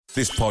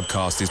This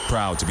podcast is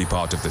proud to be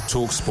part of the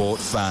TalkSport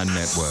Fan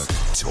Network.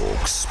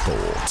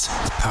 TalkSport.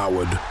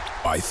 Powered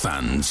by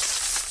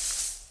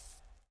fans.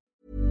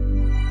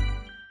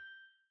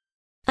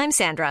 I'm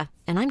Sandra,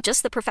 and I'm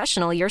just the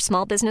professional your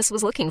small business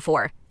was looking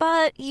for.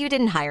 But you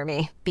didn't hire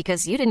me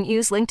because you didn't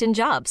use LinkedIn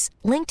Jobs.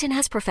 LinkedIn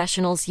has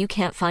professionals you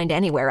can't find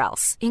anywhere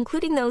else,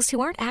 including those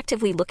who aren't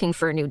actively looking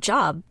for a new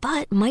job,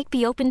 but might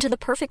be open to the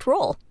perfect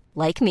role,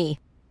 like me.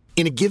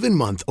 In a given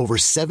month, over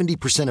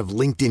 70% of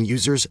LinkedIn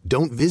users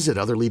don't visit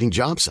other leading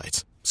job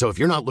sites. So if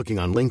you're not looking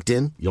on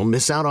LinkedIn, you'll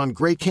miss out on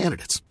great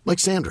candidates like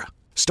Sandra.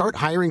 Start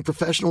hiring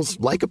professionals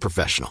like a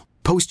professional.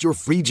 Post your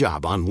free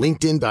job on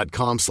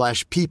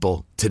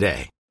linkedin.com/people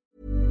today.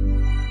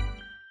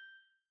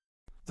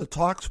 The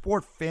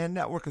TalkSport Fan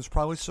Network is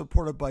proudly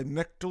supported by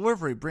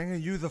McDelivery,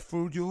 bringing you the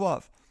food you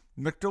love.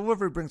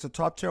 McDelivery brings a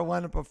top-tier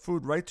lineup of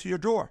food right to your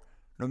door.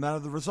 No matter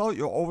the result,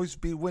 you'll always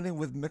be winning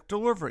with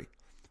McDelivery.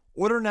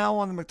 Order now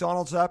on the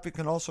McDonald's app. You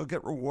can also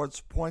get rewards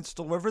points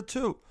delivered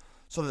too,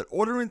 so that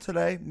ordering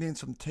today means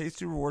some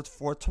tasty rewards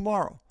for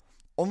tomorrow.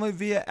 Only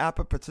via app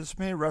at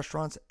participating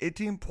restaurants.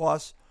 18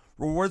 plus.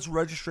 Rewards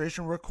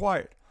registration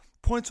required.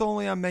 Points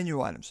only on menu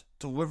items.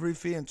 Delivery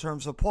fee and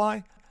terms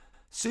apply.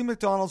 See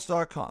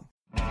mcdonalds.com.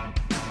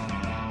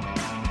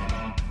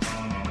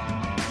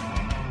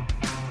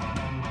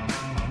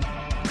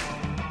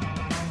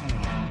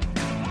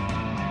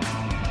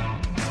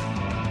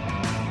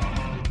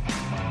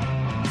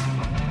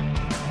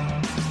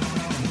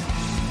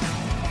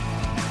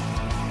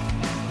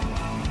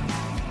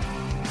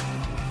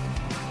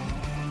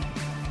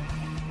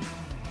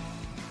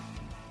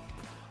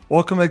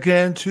 Welcome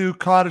again to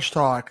Cottage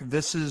Talk.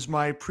 This is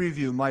my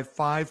preview, my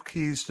 5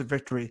 keys to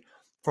victory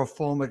for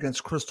Fulham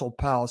against Crystal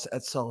Palace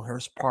at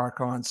Selhurst Park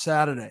on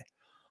Saturday.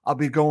 I'll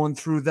be going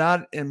through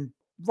that in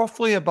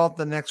roughly about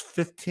the next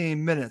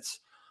 15 minutes.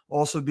 I'll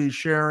also be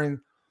sharing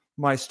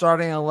my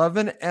starting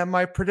 11 and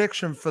my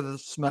prediction for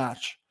this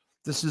match.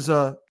 This is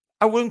I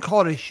wouldn't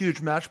call it a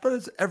huge match,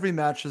 but every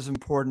match is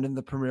important in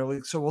the Premier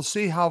League. So we'll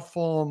see how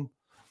Fulham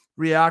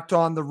react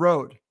on the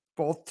road.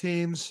 Both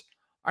teams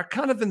are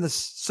kind of in this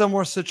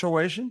similar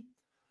situation,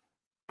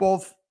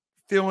 both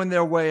feeling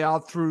their way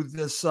out through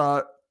this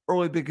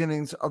early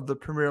beginnings of the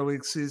Premier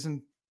League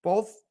season.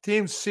 Both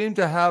teams seem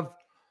to have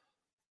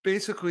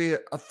basically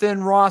a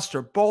thin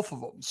roster, both of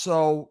them.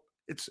 So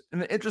it's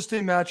an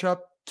interesting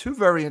matchup. 2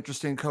 very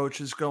interesting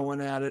coaches going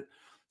at it.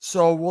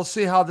 So we'll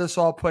see how this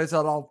all plays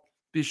out. I'll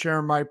be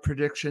sharing my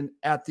prediction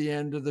at the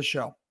end of the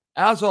show.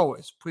 As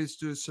always, please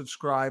do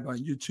subscribe on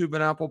YouTube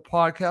and Apple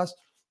Podcasts.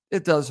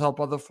 It does help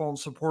other Fulham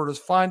supporters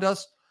find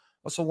us.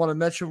 Also want to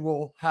mention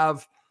we'll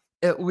have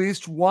at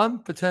least 1,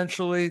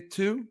 potentially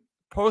 2,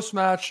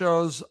 post-match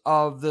shows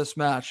of this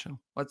match.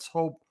 Let's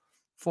hope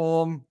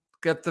Fulham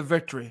get the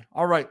victory.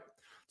 All right,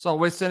 so don't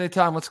waste any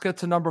time. Let's get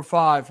to number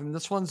 5. And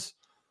this one's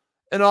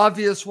an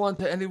obvious one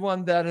to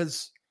anyone that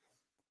has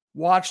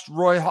watched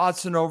Roy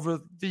Hodgson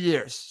over the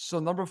years. So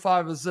number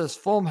 5 is this.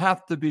 Fulham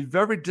have to be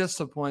very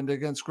disciplined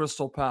against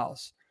Crystal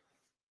Palace.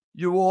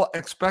 You will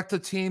expect a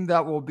team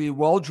that will be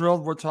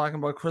well-drilled. We're talking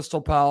about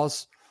Crystal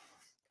Palace.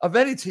 Of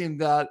any team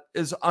that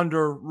is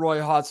under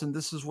Roy Hodgson,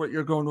 this is what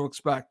you're going to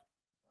expect.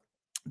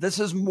 This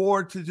is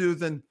more to do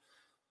than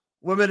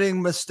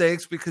limiting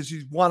mistakes because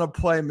you want to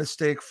play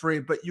mistake-free,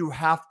 but you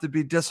have to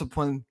be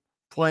disciplined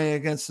playing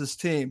against this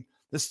team.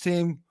 This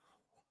team,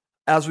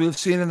 as we've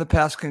seen in the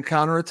past, can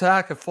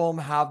counterattack. If Fulham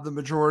have the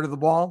majority of the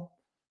ball,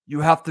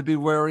 you have to be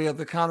wary of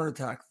the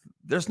counterattack.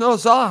 There's no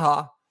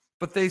Zaha,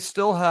 but they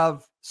still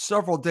have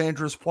several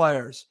dangerous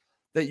players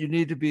that you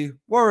need to be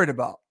worried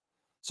about.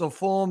 So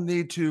Fulham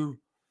need to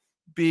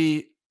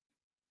be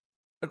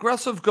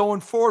aggressive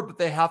going forward, but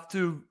they have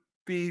to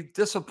be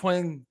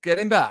disciplined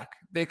getting back.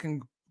 They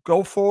can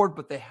go forward,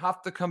 but they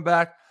have to come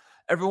back.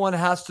 Everyone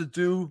has to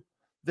do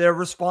their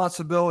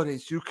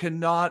responsibilities. You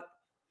cannot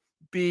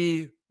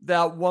be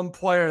that one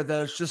player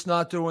that is just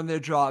not doing their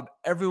job.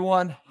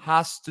 Everyone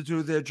has to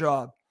do their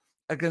job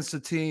against a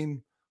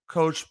team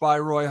coached by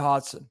Roy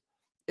Hodgson.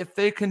 If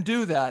they can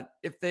do that,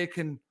 if they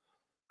can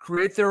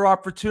create their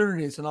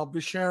opportunities, and I'll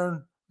be sharing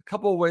a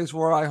couple of ways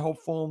where I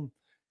hope Fulham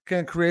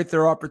can create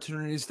their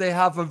opportunities, they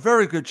have a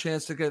very good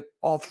chance to get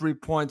all 3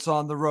 points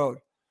on the road,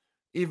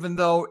 even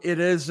though it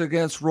is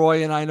against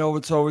Roy, and I know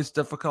it's always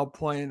difficult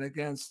playing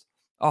against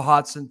a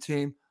Hodgson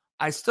team.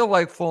 I still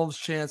like Fulham's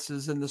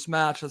chances in this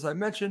match. As I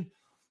mentioned,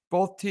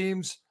 both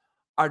teams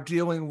are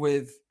dealing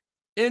with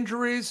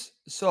injuries,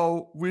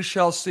 so we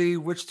shall see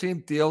which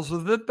team deals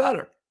with it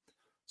better.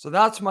 So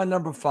that's my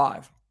number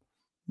 5.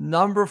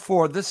 Number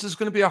 4, this is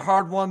going to be a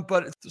hard one,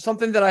 but it's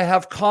something that I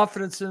have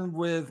confidence in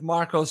with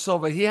Marco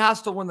Silva. He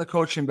has to win the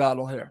coaching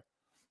battle here.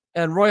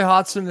 And Roy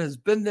Hodgson has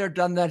been there,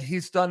 done that.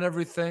 He's done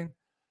everything.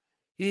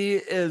 He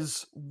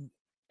is,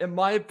 in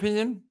my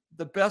opinion,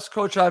 the best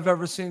coach I've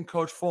ever seen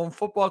coach Fulham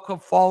Football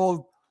Club.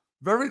 Followed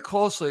very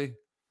closely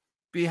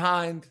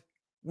behind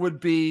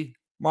would be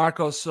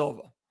Marco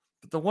Silva.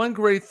 But the one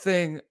great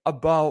thing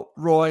about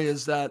Roy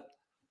is that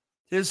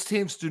his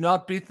teams do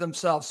not beat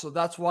themselves. So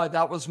that's why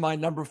that was my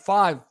number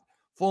 5.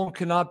 Fulham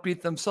cannot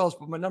beat themselves.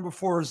 But my number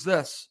 4 is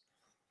this.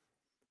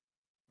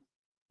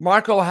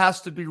 Marco has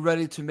to be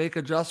ready to make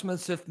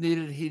adjustments if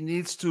needed. He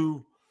needs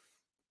to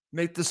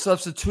make the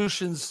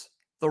substitutions,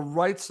 the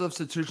right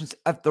substitutions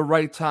at the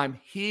right time.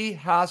 He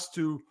has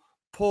to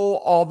pull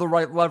all the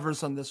right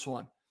levers on this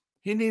one.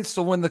 He needs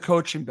to win the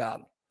coaching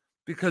battle,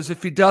 because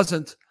if he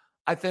doesn't,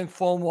 I think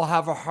Fulham will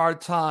have a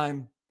hard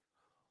time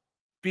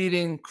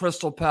beating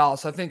Crystal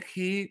Palace. I think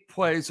he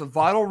plays a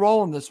vital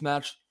role in this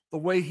match, the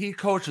way he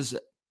coaches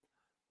it.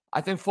 I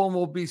think Fulham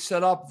will be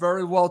set up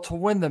very well to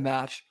win the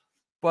match,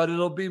 but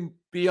it'll be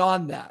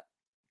beyond that.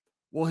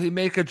 Will he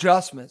make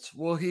adjustments?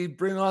 Will he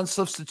bring on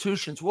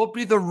substitutions? Will it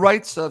be the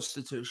right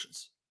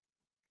substitutions?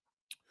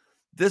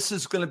 This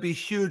is going to be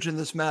huge in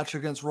this match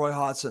against Roy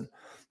Hodgson,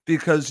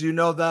 because you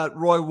know that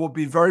Roy will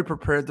be very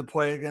prepared to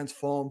play against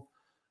Fulham.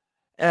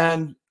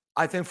 And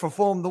I think for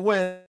Fulham to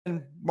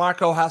win,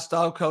 Marco has to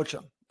outcoach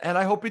him. And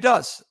I hope he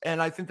does.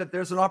 And I think that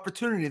there's an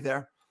opportunity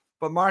there.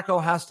 But Marco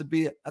has to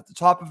be at the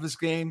top of his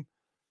game.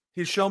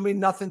 He's shown me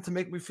nothing to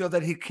make me feel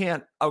that he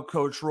can't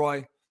outcoach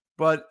Roy.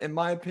 But in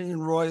my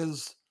opinion, Roy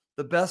is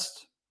the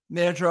best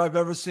manager I've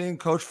ever seen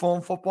coach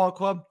Fulham Football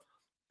Club.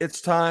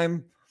 It's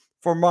time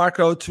for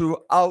Marco to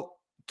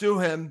outdo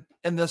him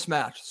in this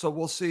match. So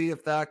we'll see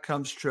if that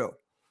comes true.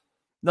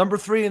 Number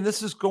 3, and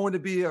this is going to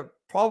be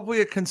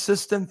probably a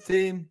consistent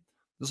theme,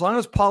 as long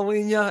as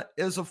Paulinho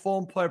is a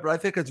Fulham player, but I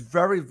think it's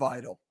very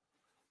vital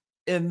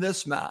in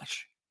this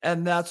match.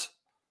 And that's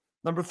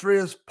number 3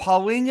 is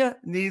Paulinho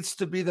needs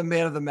to be the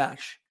man of the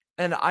match.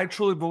 And I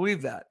truly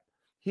believe that.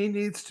 He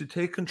needs to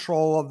take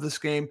control of this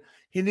game.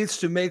 He needs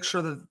to make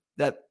sure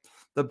that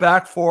the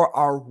back 4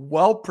 are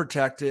well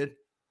protected,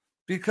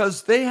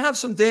 because they have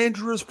some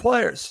dangerous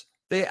players.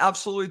 They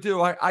absolutely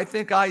do. I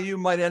think IU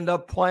might end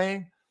up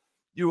playing.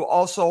 You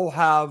also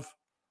have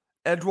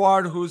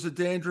Edouard, who's a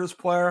dangerous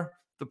player.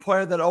 The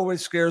player that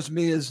always scares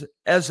me is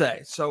Eze.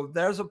 So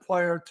there's a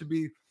player to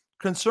be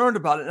concerned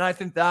about it. And I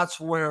think that's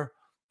where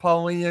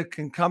Paulinho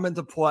can come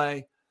into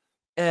play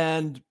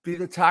and be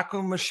the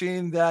tackling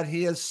machine that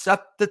he has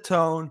set the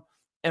tone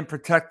and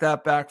protect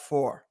that back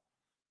 4.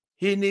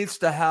 He needs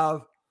to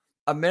have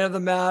a man of the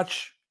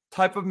match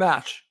type of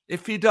match.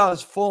 If he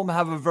does, Fulham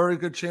have a very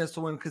good chance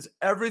to win, because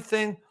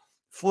everything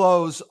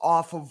flows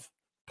off of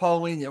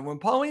Paulinho. When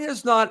Paulinho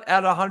is not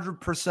at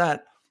 100%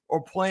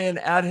 or playing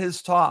at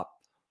his top,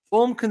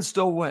 Fulham can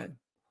still win.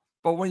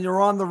 But when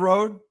you're on the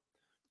road,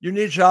 you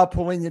need João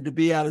Paulinho to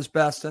be at his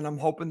best, and I'm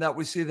hoping that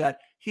we see that.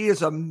 He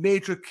is a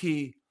major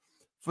key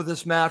for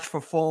this match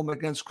for Fulham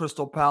against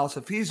Crystal Palace.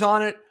 If he's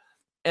on it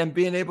and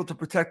being able to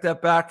protect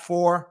that back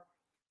 4,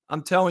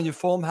 I'm telling you,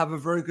 Fulham have a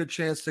very good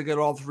chance to get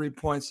all 3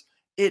 points.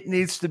 It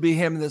needs to be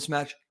him in this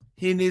match.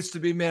 He needs to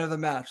be man of the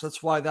match.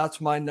 That's why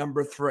that's my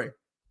number 3.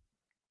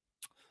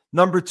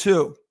 Number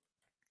 2,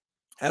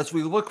 as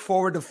we look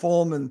forward to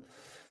Fulham and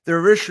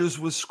their issues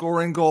with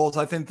scoring goals,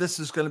 I think this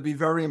is going to be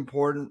very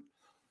important,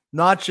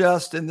 not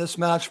just in this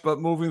match, but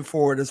moving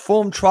forward. As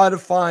Fulham try to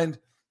find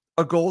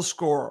a goal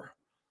scorer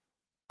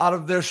out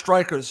of their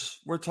strikers,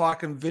 we're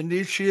talking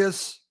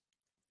Vinicius,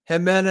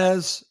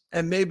 Jimenez,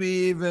 and maybe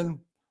even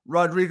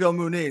Rodrigo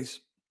Muniz.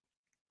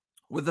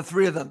 With the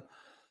 3 of them,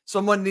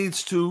 someone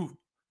needs to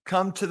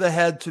come to the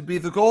head to be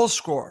the goal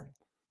scorer.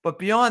 But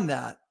beyond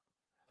that,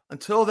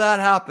 until that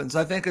happens,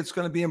 I think it's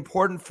going to be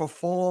important for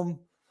Fulham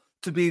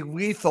to be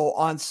lethal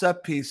on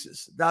set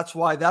pieces. That's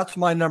why that's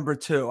my number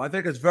 2. I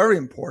think it's very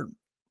important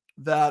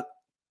that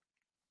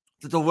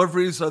the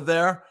deliveries are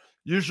there.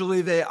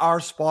 Usually they are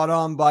spot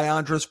on by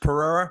Andres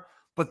Pereira,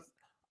 but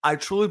I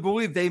truly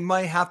believe they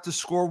might have to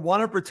score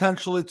 1 or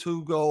potentially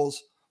 2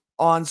 goals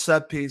on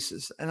set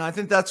pieces. And I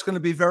think that's going to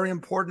be very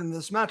important in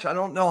this match. I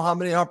don't know how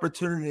many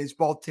opportunities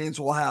both teams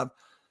will have.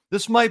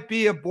 This might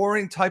be a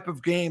boring type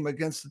of game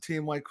against a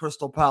team like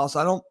Crystal Palace.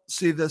 I don't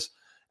see this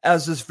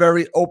as this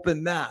very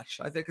open match.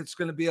 I think it's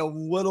going to be a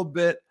little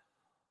bit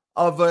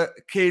of a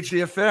cagey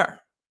affair.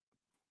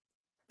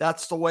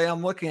 That's the way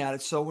I'm looking at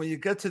it. So when you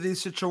get to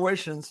these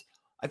situations,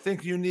 I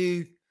think you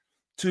need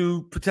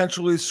to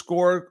potentially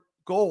score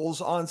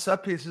goals on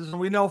set pieces. And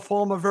we know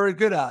Fulham are very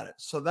good at it.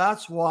 So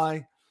that's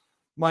why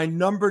my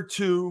number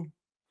 2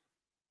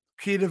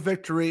 key to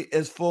victory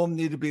is Fulham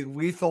need to be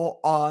lethal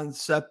on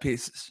set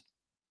pieces.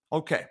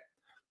 Okay.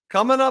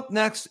 Coming up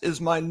next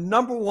is my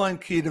number 1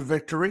 key to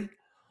victory,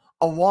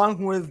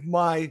 along with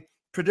my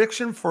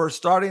prediction for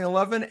starting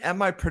 11 and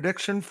my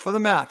prediction for the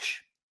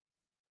match.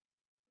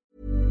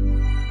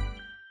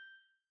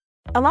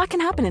 A lot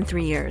can happen in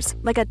 3 years,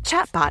 like a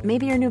chatbot may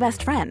be your new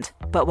best friend.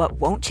 But what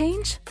won't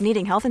change?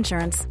 Needing health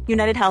insurance.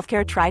 United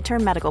Healthcare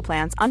Tri-Term Medical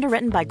Plans,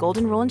 underwritten by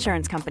Golden Rule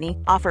Insurance Company,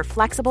 offer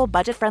flexible,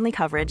 budget-friendly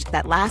coverage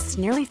that lasts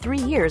nearly 3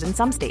 years in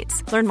some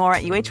states. Learn more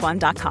at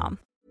uh1.com.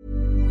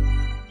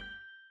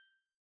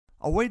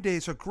 Away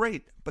days are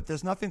great, but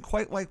there's nothing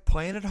quite like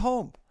playing at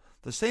home.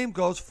 The same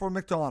goes for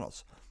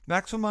McDonald's.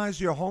 Maximize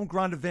your home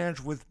ground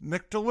advantage with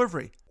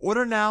McDelivery.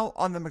 Order now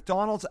on the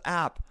McDonald's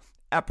app.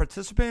 At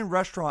participating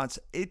restaurants,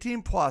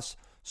 18 plus,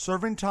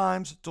 serving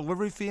times,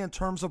 delivery fee, and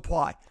terms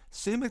apply.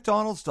 See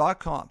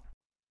McDonald's.com.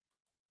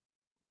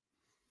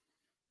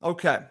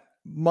 Okay.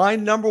 My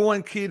number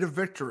one key to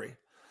victory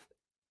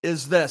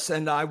is this,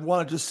 and I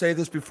want to just say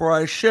this before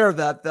I share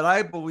that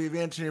I believe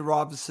Anthony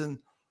Robinson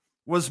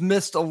was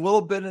missed a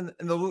little bit in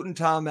the Luton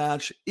Town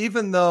match,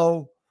 even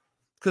though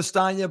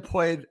Castagna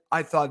played,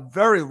 I thought,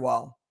 very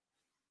well.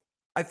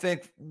 I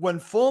think when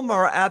Fulham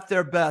are at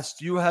their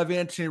best, you have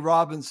Anthony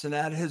Robinson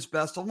at his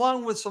best,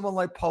 along with someone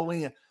like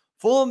Paulinho.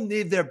 Fulham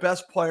need their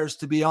best players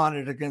to be on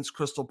it against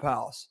Crystal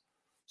Palace.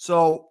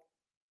 So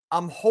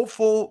I'm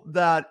hopeful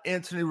that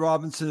Anthony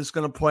Robinson is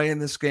going to play in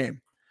this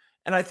game.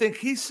 And I think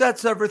he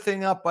sets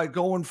everything up by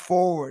going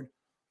forward,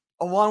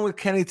 along with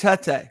Kenny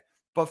Tete.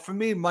 But for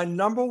me, my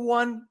number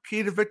one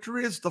key to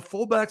victory is the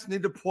fullbacks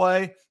need to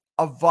play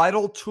a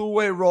vital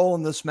two-way role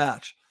in this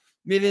match,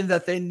 meaning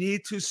that they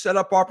need to set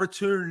up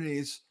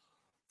opportunities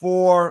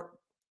for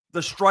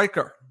the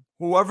striker,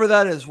 whoever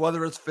that is,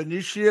 whether it's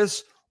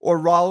Vinicius or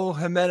Raul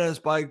Jimenez,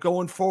 by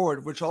going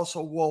forward, which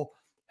also will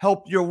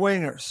help your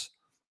wingers.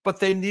 But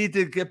they need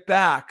to get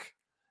back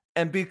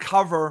and be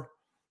cover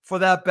for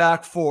that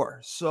back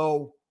four.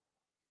 So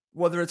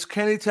whether it's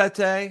Kenny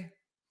Tete,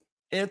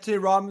 Anthony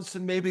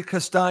Robinson, maybe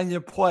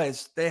Castagna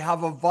plays, they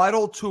have a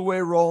vital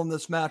two-way role in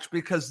this match,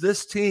 because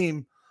this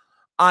team,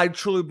 I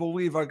truly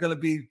believe, are going to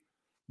be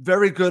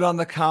very good on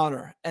the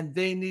counter, and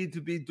they need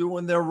to be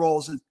doing their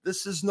roles. And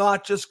this is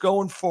not just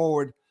going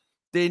forward.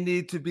 They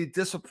need to be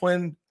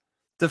disciplined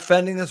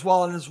defending as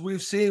well. And as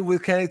we've seen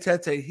with Kenny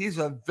Tete, he's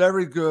a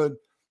very good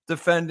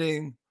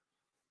defending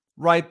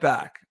right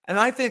back. And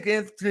I think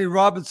Anthony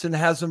Robinson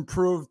has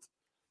improved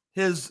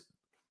his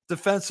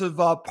defensive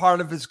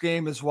part of his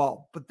game as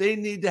well. But they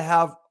need to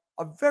have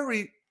a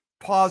very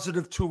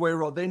positive two-way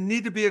role. They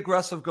need to be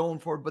aggressive going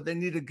forward, but they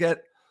need to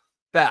get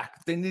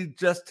back. They need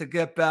just to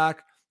get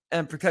back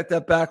and protect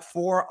that back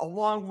four,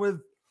 along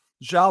with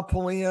João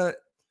Paulinho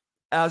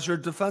as your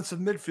defensive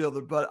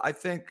midfielder. But I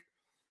think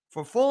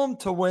for Fulham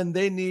to win,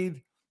 they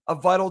need a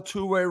vital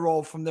two-way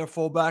role from their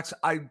fullbacks.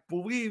 I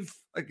believe,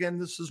 again,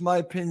 this is my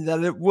opinion,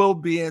 that it will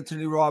be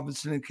Anthony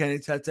Robinson and Kenny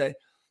Tete.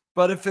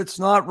 But if it's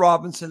not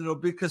Robinson, it'll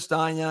be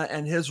Castagna,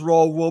 and his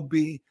role will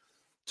be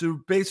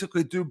to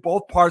basically do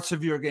both parts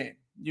of your game.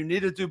 You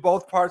need to do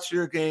both parts of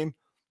your game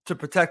to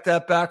protect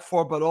that back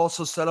four, but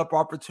also set up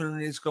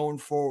opportunities going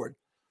forward.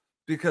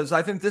 Because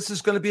I think this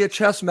is going to be a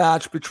chess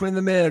match between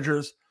the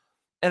managers,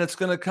 and it's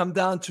going to come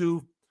down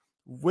to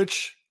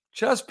which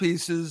chess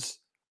pieces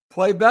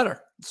play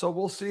better. So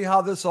we'll see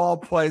how this all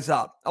plays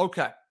out.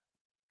 Okay.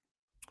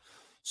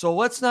 So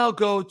let's now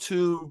go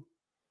to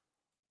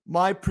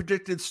my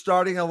predicted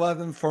starting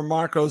 11 for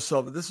Marco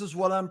Silva. This is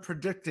what I'm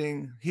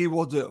predicting he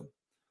will do.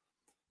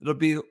 It'll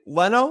be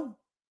Leno,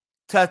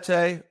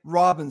 Tete,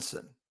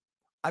 Robinson.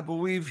 I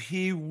believe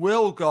he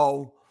will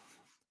go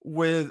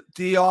with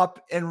Diop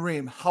and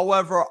Ream.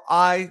 However,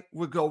 I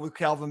would go with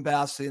Calvin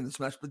Bassey in this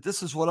match, but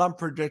this is what I'm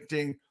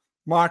predicting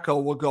Marco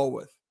will go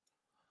with.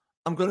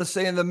 I'm going to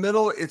say in the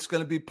middle, it's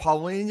going to be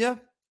Paulinho,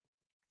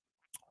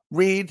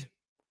 Reed,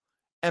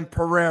 and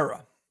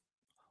Pereira.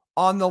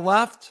 On the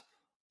left,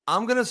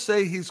 I'm going to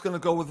say he's going to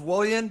go with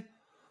Willian.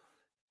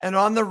 And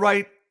on the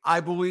right, I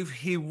believe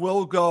he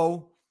will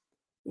go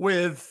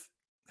with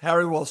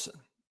Harry Wilson.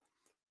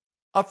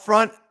 Up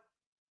front,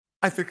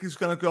 I think he's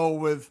going to go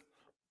with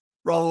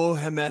Raul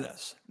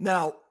Jimenez.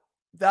 Now,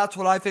 that's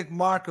what I think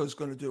Marco's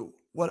going to do.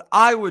 What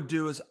I would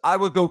do is I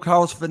would go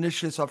Carlos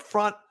Vinicius up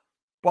front,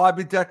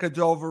 Bobby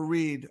Decordova,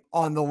 Reed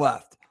on the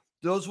left.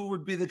 Those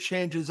would be the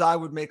changes I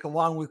would make,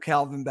 along with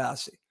Calvin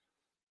Bassey.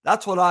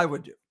 That's what I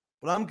would do.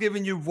 But I'm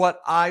giving you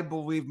what I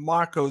believe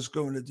Marco's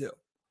going to do.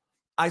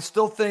 I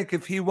still think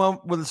if he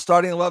went with the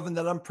starting 11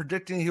 that I'm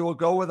predicting he will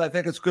go with, I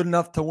think it's good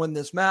enough to win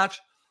this match.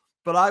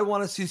 But I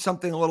want to see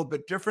something a little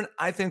bit different.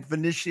 I think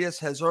Vinicius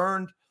has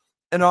earned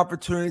an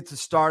opportunity to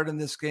start in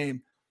this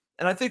game.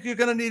 And I think you're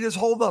going to need his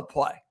hold-up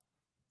play.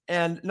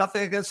 And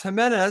nothing against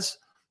Jimenez,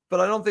 but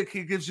I don't think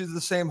he gives you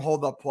the same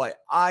hold-up play.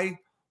 I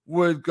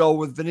would go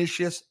with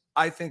Vinicius.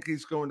 I think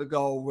he's going to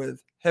go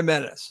with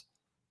Jimenez.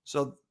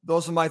 So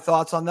those are my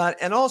thoughts on that.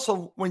 And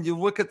also, when you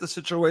look at the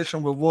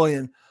situation with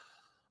Willian,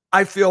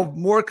 I feel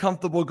more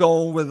comfortable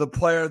going with a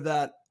player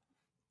that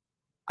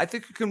I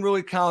think you can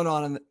really count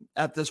on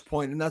at this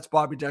point, and that's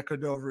Bobby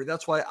Decordova.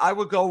 That's why I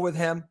would go with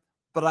him,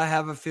 but I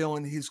have a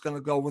feeling he's going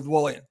to go with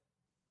Willian.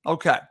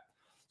 Okay,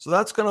 so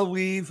that's going to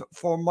leave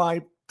for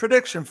my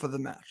prediction for the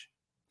match.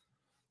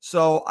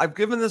 So I've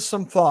given this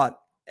some thought,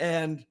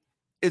 and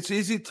it's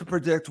easy to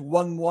predict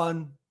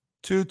 1-1,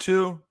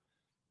 2-2,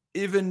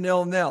 even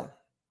 0-0.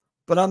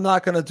 But I'm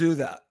not going to do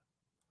that.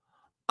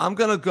 I'm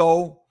going to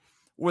go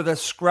with a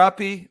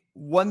scrappy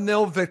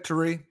 1-0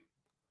 victory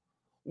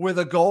with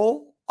a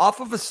goal off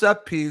of a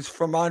set piece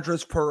from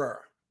Andres Pereira.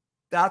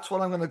 That's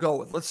what I'm going to go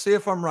with. Let's see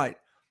if I'm right.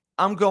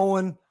 I'm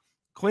going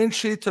clean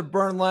sheet to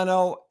Bernd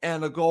Leno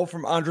and a goal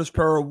from Andres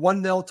Pereira,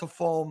 1-0 to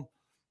Fulham.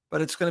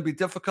 But it's going to be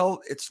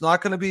difficult. It's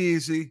not going to be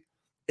easy.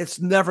 It's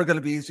never going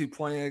to be easy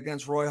playing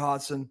against Roy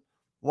Hodgson.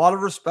 A lot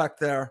of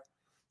respect there.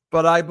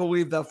 But I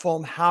believe that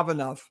Fulham have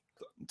enough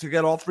to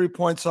get all 3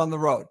 points on the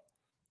road.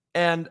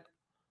 And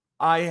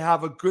I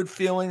have a good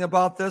feeling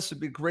about this.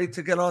 It'd be great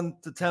to get on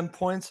to 10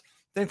 points.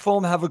 I think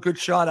Fulham have a good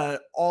shot at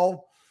it.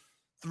 All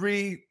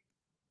three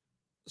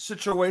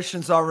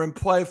situations are in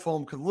play.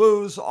 Fulham could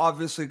lose,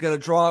 obviously get a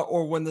draw,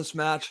 or win this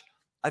match.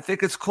 I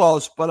think it's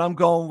close, but I'm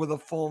going with a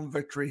Fulham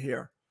victory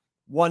here.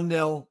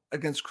 1-0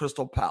 against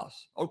Crystal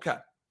Palace. Okay.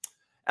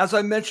 As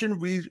I mentioned,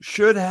 we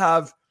should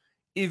have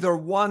either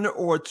 1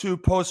 or 2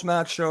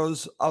 post-match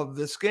shows of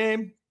this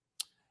game.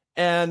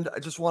 And I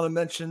just want to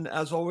mention,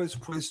 as always,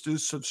 please do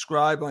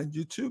subscribe on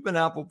YouTube and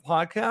Apple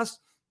Podcasts.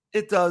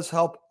 It does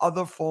help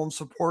other Fulham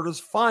supporters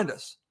find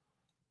us.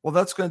 Well,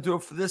 that's going to do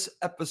it for this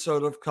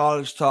episode of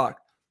Cottage Talk.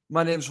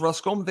 My name is Russ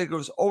Goldman. Thank you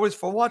as always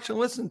for watching and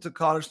listening to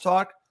Cottage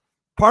Talk,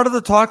 part of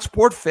the Talk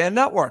Sport Fan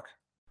Network.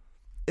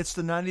 It's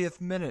the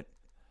 90th minute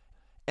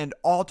and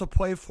all to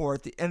play for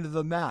at the end of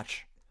the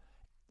match.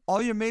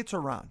 All your mates are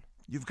around.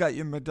 You've got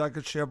your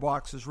McNugget share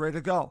boxes ready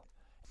to go.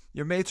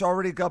 Your mates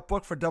already got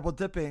booked for double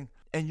dipping,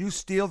 and you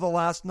steal the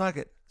last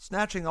nugget,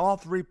 snatching all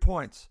 3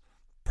 points.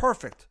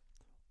 Perfect.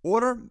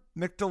 Order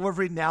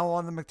McDelivery now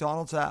on the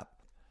McDonald's app.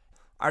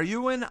 Are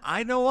you in?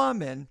 I know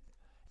I'm in.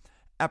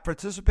 At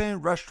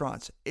participating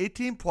restaurants,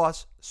 18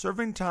 plus,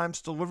 serving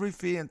times, delivery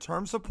fee, and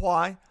terms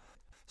apply.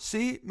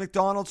 See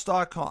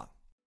McDonald's.com.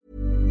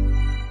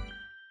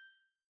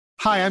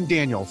 Hi, I'm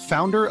Daniel,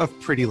 founder of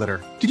Pretty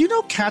Litter. Did you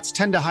know cats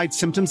tend to hide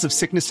symptoms of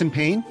sickness and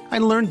pain? I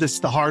learned this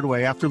the hard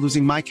way after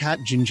losing my cat,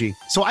 Gingy.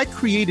 So I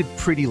created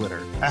Pretty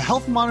Litter, a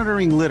health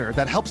monitoring litter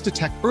that helps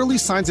detect early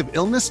signs of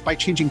illness by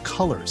changing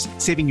colors,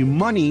 saving you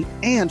money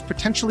and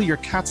potentially your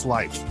cat's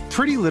life.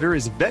 Pretty Litter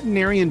is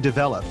veterinarian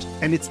developed,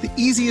 and it's the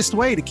easiest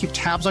way to keep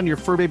tabs on your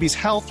fur baby's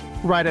health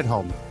right at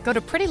home. Go to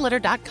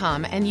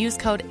prettylitter.com and use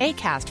code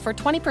ACAST for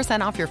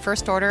 20% off your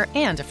first order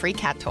and a free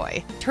cat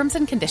toy. Terms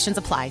and conditions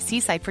apply. See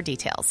site for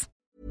details.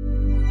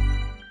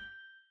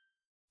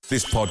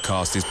 This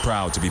podcast is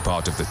proud to be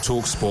part of the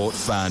TalkSport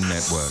Fan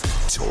Network.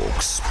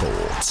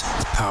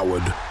 TalkSport.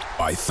 Powered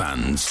by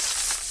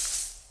fans.